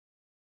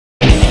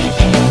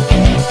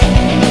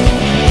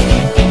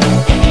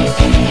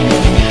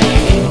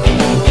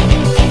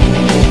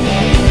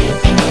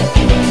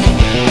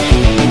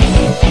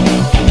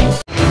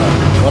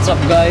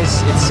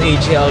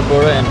AJ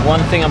Alburo, and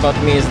one thing about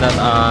me is that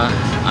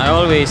I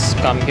always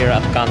come here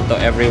at Kanto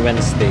every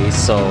Wednesday.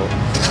 So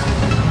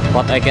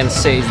what I can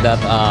say is that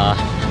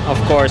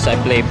of course I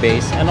play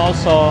bass, and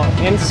also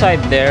inside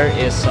there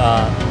is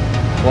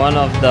one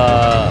of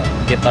the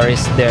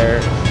guitarists there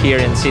here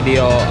in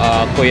CDO,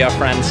 Kuya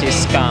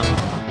Francis Cang.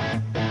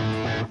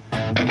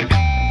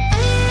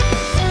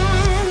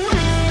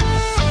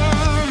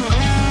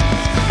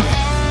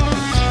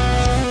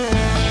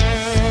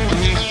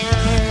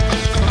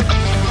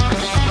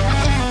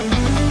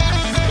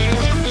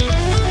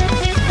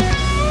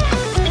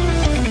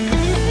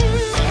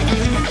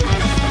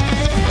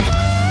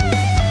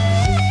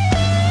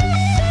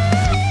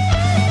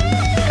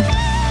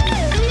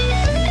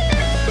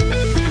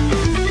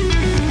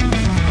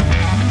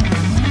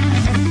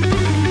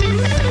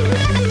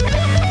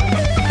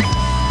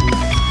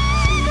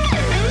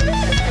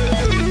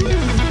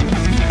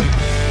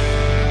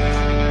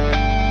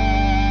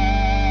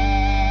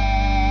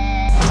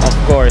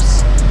 Of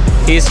course,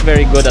 he's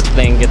very good at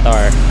playing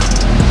guitar,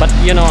 but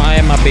you know, I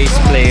am a bass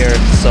player,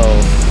 so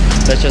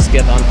let's just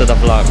get on to the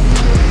vlog.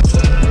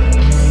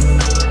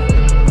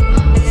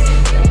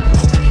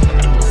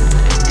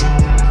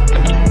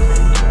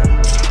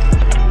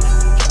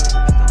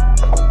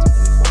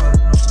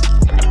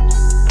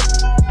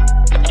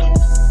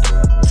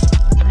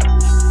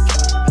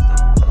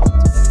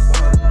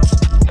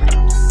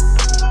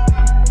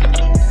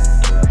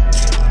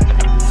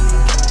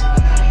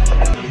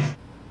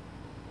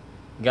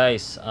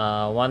 Guys,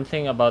 one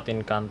thing about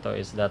Kanto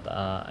is that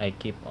I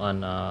keep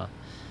on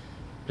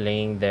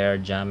playing there,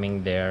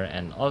 jamming there,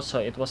 and also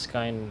it was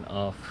kind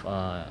of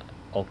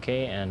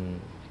okay and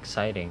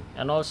exciting.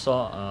 And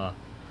also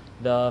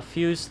the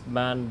Fused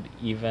band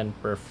even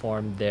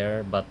performed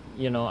there, but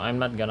you know, I'm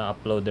not gonna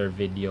upload their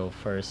video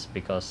first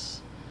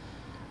because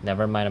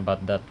never mind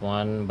about that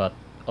one. But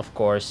of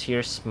course,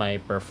 here's my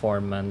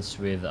performance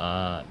with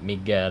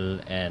Miguel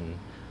and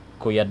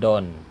Kuya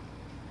Don.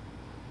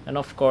 And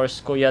of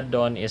course, Kuya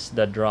Don is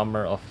the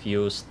drummer of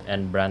Fused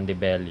and Brandy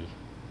Belly.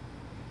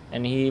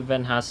 And he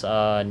even has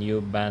a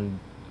new band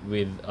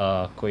with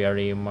Kuya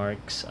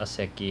Raymart's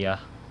Asequia.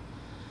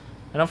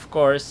 And of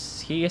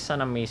course, he is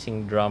an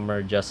amazing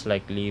drummer just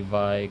like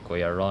Levi,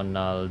 Kuya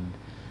Ronald,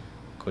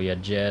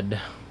 Kuya Jed.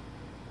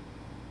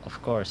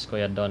 Of course,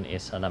 Kuya Don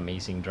is an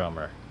amazing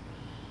drummer.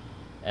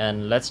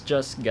 And let's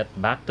just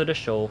get back to the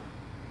show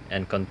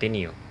and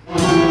continue.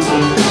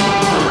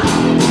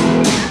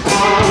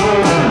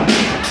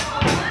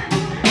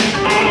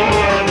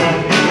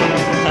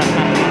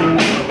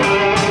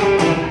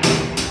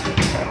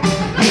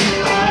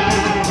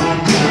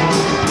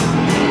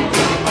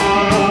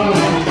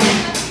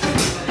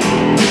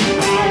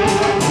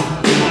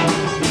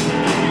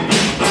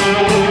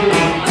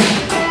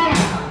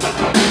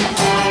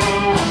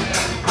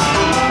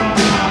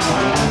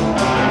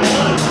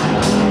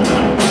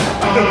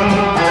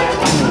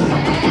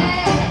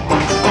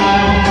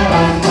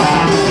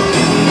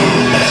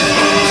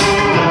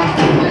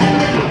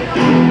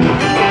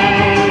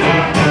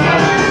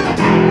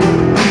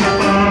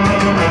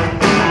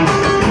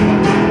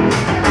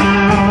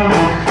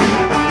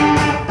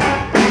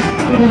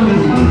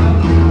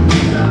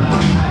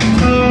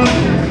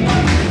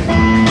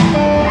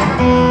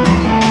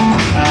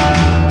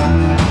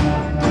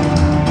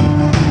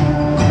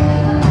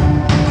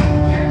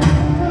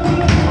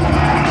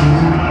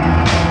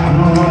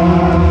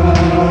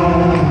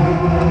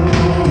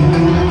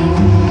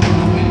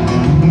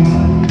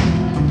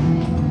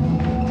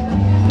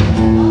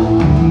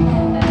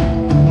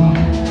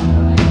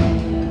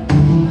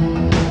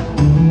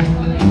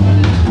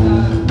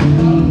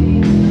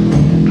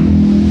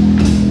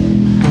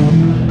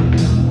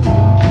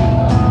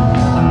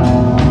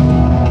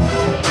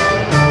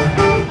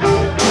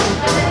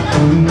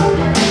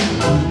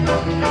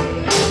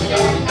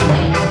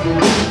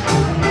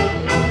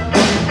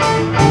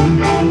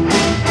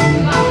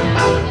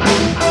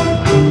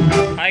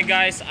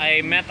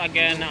 I met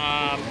again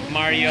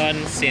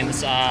Marion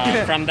since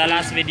from the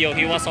last video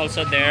he was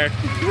also there,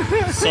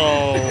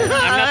 so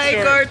I'm not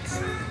sure.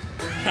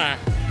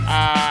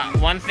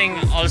 One thing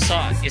also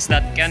is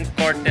that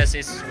Cortez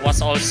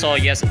was also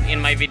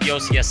in my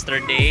videos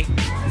yesterday,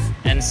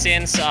 and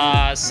since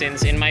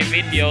in my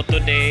video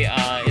today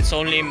it's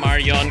only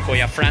Marion,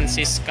 Kuya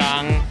Francis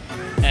Cang,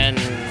 and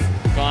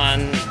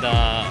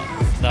the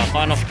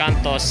Con of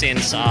Kanto,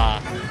 since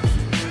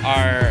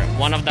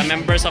one of the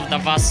members of the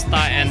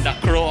Vasta and the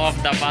crew of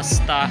the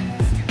Vasta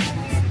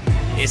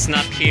is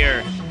not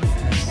here.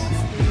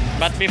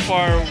 But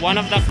before, one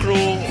of the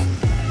crew,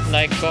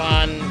 like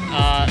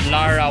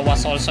Lara,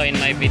 was also in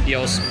my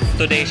videos.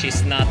 Today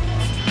she's not.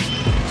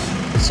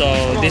 So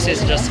this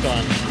is just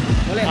gone.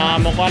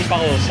 Mukuhan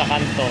pa ko sa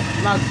Kanto.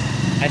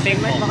 I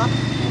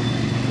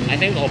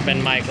think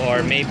open mic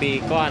or maybe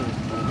kuhan.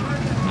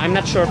 I'm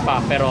not sure pa,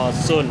 pero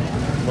soon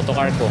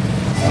motokar ko.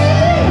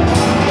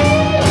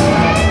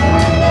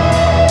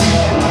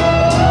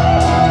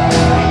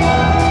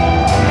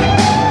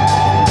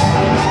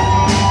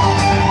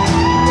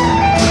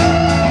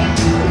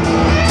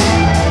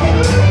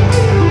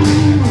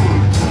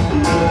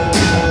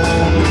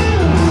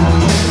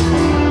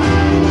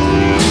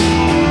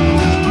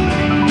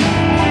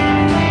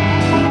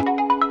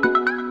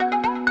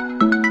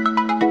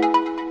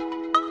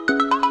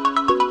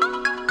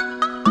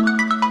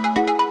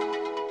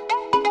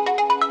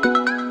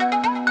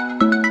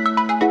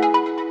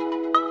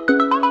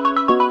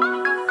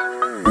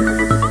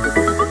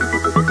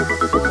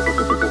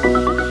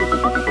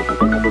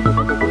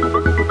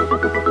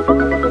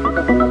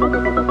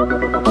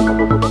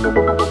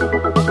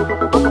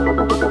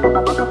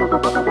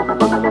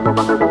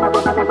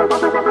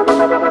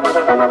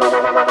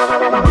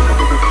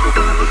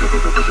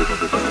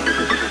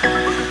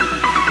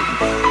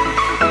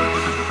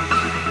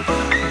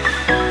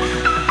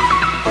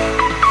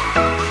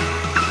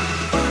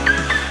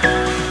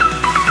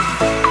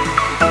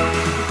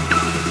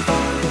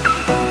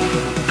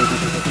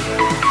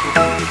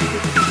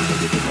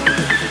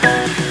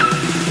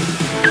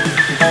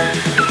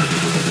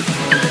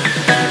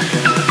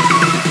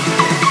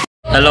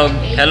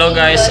 Hello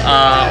guys.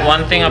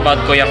 One thing about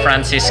Kuya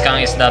Francis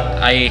Cang is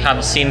that I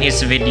have seen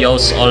his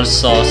videos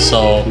also.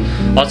 So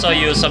also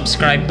you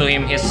subscribe to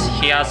him.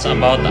 He has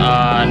about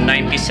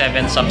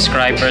 97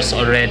 subscribers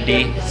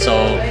already. So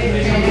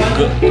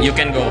you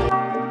can go.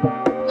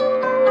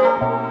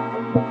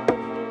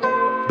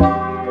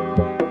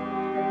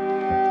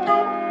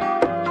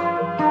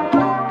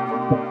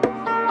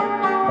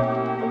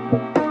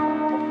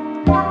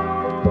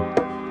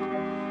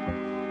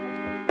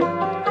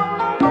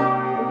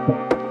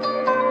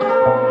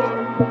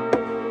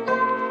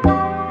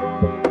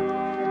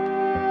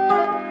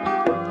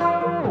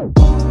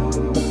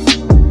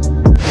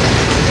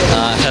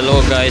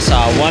 Hello guys,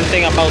 one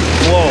thing about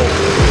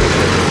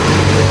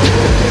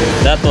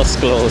that was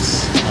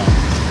close.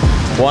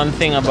 One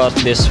thing about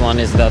this one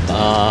is that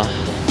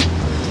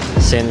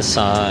since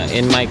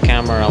in my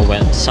camera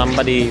when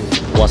somebody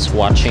was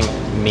watching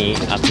me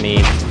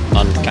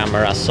on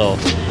camera, so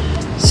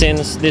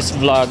since this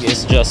vlog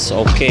is just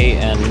okay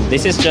and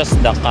this is just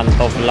the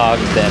Kanto vlog,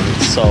 then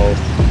so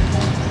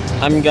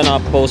I'm gonna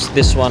post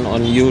this one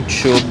on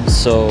YouTube.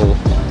 So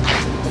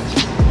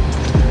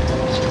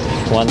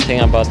one thing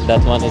about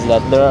that one is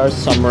that there are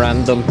some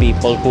random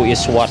people who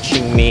is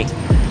watching me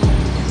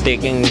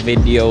taking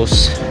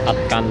videos at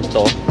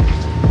Kanto,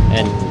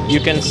 and you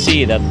can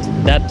see that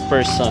that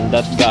person,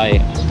 that guy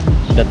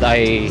that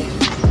I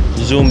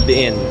zoomed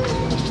in,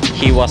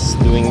 he was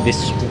doing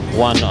this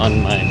one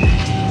on my,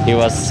 he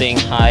was saying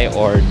hi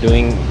or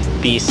doing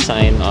peace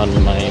sign on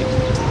my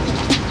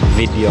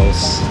videos.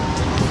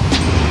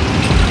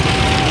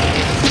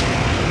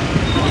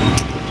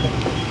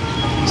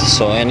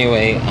 So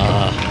anyway,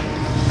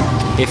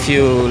 if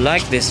you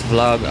like this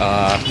vlog,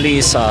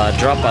 please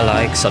drop a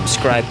like,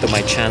 subscribe to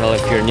my channel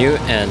if you're new,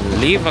 and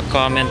leave a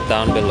comment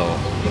down below.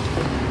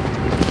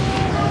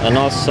 And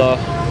also,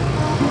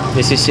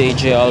 this is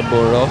AJ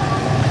Alburo,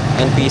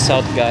 and peace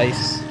out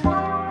guys.